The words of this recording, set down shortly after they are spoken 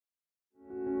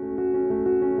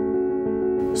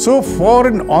So for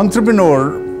an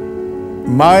entrepreneur,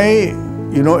 my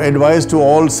advice to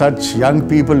all such young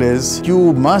people is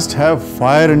you must have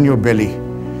fire in your belly.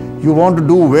 You want to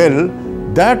do well,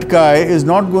 that guy is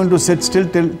not going to sit still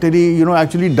till he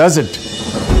actually does it.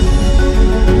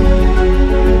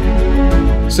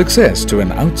 Success to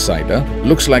an outsider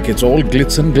looks like it's all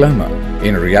glitz and glamour.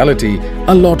 In reality,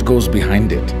 a lot goes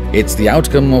behind it. It's the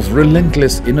outcome of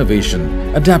relentless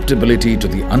innovation, adaptability to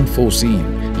the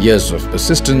unforeseen, years of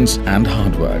persistence and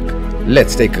hard work.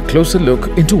 Let's take a closer look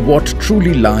into what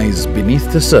truly lies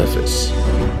beneath the surface.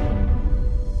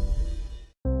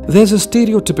 There's a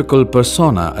stereotypical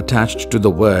persona attached to the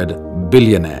word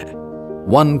billionaire.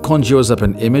 One conjures up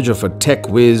an image of a tech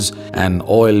whiz, an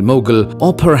oil mogul,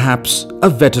 or perhaps a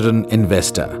veteran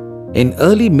investor. In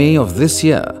early May of this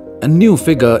year, a new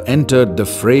figure entered the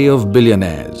fray of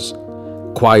billionaires.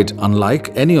 Quite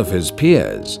unlike any of his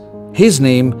peers, his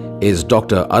name is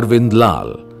Dr. Arvind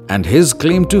Lal, and his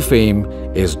claim to fame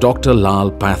is Dr.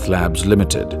 Lal Pathlabs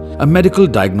Limited, a medical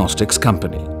diagnostics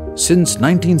company. Since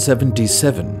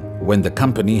 1977, when the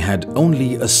company had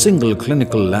only a single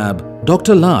clinical lab,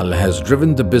 Dr. Lal has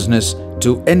driven the business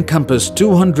to encompass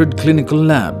 200 clinical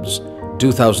labs,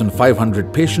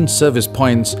 2,500 patient service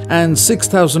points and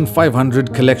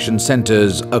 6,500 collection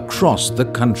centers across the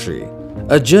country.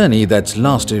 A journey that's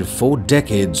lasted 4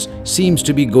 decades seems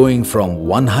to be going from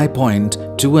one high point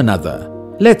to another.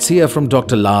 Let's hear from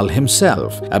Dr. Lal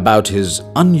himself about his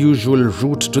unusual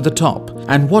route to the top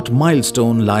and what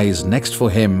milestone lies next for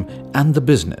him and the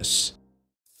business.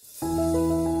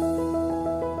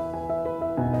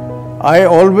 I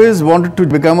always wanted to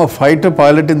become a fighter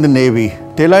pilot in the Navy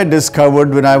till I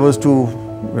discovered when I was to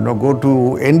go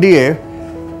to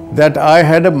NDA that I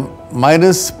had a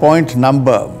minus point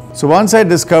number. So once I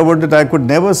discovered that I could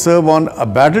never serve on a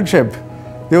battleship,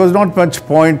 there was not much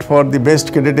point for the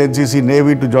best cadet NCC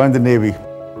Navy to join the Navy.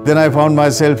 Then I found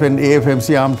myself in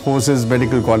AFMC Armed Forces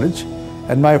Medical College,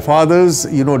 and my father's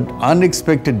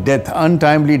unexpected death,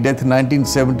 untimely death in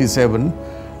 1977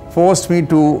 forced me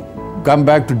to come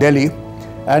back to Delhi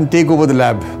and take over the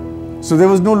lab. So there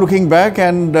was no looking back,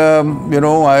 and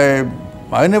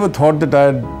I never thought that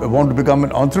I'd want to become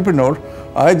an entrepreneur.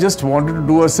 I just wanted to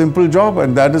do a simple job,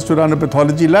 and that is to run a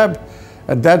pathology lab,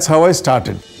 and that's how I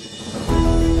started.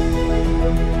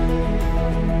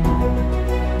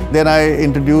 Then I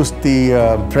introduced the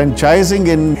franchising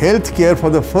in healthcare for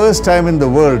the first time in the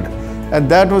world, and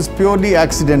that was purely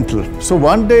accidental. So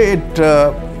one day it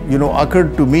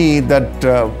occurred to me that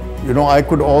I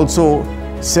could also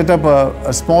set up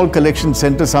a small collection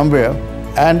center somewhere.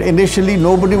 And initially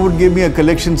nobody would give me a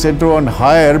collection center on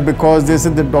hire because they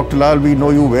said that, Dr. Lal, we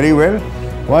know you very well.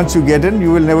 Once you get in,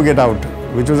 you will never get out,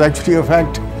 which was actually a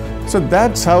fact. So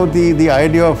that's how the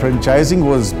idea of franchising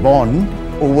was born.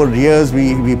 Over years,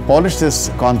 we polished this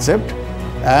concept,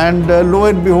 and lo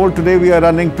and behold, today we are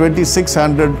running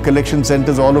 2,600 collection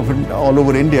centers all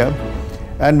over India,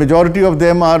 and majority of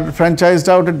them are franchised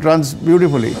out. It runs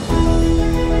beautifully.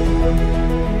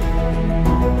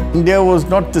 India was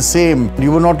not the same.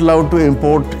 You were not allowed to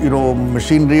import,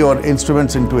 machinery or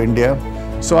instruments into India.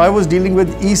 So I was dealing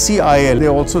with ECIL. They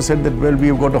also said that, well,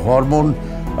 we've got a hormone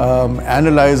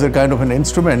analyzer kind of an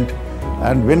instrument.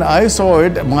 And when I saw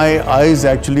it, my eyes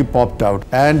actually popped out.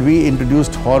 And we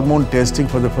introduced hormone testing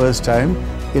for the first time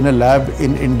in a lab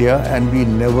in India, and we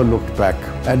never looked back.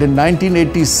 And in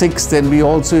 1986, then we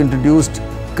also introduced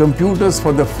computers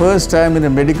for the first time in a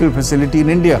medical facility in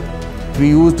India. We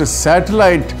used a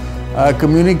satellite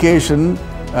communication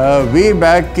way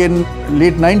back in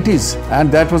late 90s.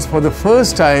 And that was for the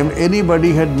first time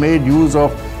anybody had made use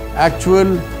of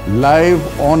actual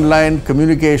live online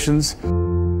communications.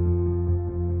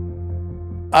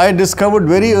 I discovered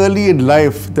very early in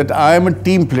life that I am a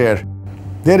team player.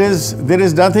 There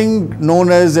is nothing known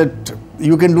as that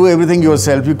you can do everything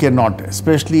yourself. You cannot,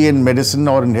 especially in medicine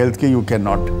or in healthcare, you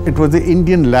cannot. It was the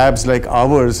Indian labs like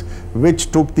ours which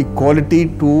took the quality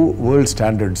to world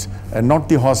standards, and not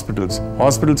the hospitals.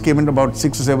 Hospitals came in about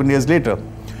 6 or 7 years later.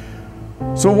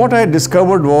 So what I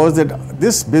discovered was that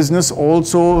this business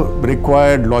also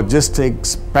required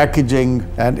logistics, packaging,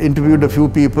 and interviewed a few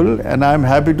people, and I'm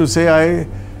happy to say I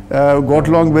got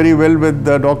along very well with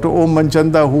Dr. Om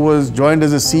Manchanda, who was joined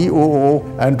as a COO,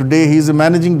 and today he's a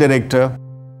managing director.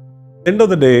 At the end of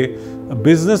the day, a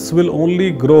business will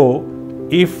only grow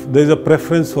if there is a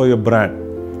preference for your brand.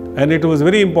 And it was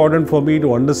very important for me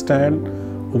to understand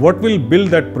what will build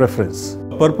that preference.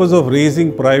 The purpose of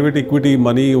raising private equity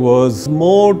money was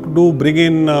more to bring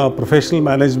in professional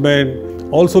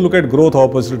management, also look at growth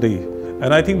opportunity.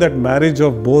 And I think that marriage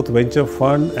of both venture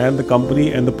fund and the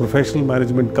company and the professional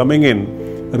management coming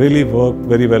in really worked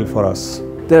very well for us.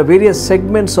 There are various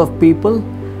segments of people,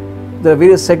 there are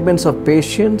various segments of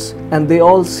patients, and they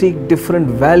all seek different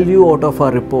value out of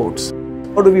our reports.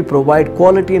 How do we provide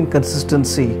quality and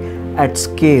consistency at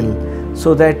scale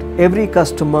so that every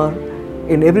customer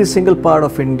in every single part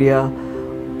of India,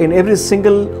 in every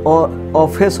single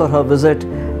of his or her visit,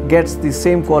 gets the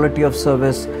same quality of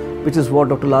service, which is what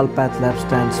Dr. Lal Pathlabs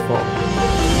stands for.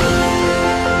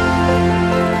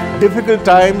 Difficult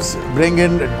times bring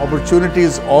in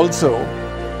opportunities also.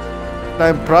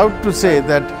 I'm proud to say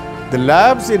that the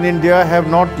labs in India have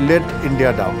not let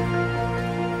India down.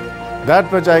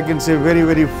 That much I can say very,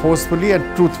 very forcefully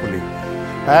and truthfully.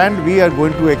 And we are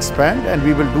going to expand and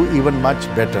we will do even much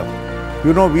better.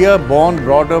 You know, we are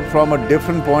brought up from a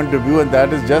different point of view, and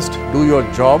that is just do your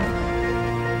job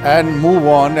and move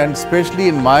on. And especially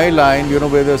in my line, you know,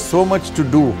 where there's so much to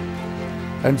do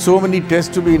and so many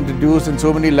tests to be introduced and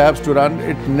so many labs to run,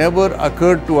 it never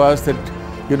occurred to us that,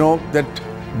 you know, that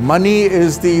money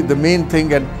is the main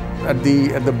thing at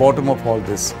the bottom of all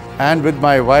this. And with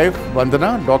my wife,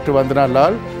 Vandana, Dr. Vandana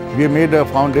Lal, we made a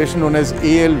foundation known as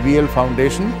ALVL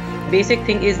Foundation. Basic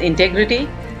thing is integrity,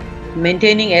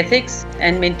 maintaining ethics,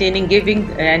 and maintaining giving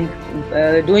and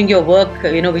doing your work,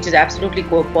 you know, which is absolutely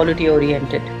quality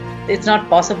oriented. It's not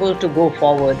possible to go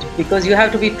forward because you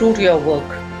have to be true to your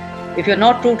work. If you're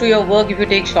not true to your work, if you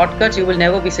take shortcuts, you will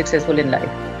never be successful in life.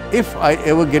 If I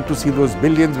ever get to see those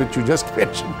billions which you just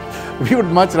mentioned, we would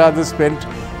much rather spend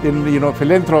in, you know,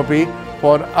 philanthropy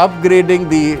for upgrading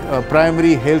the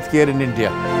primary healthcare in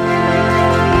India.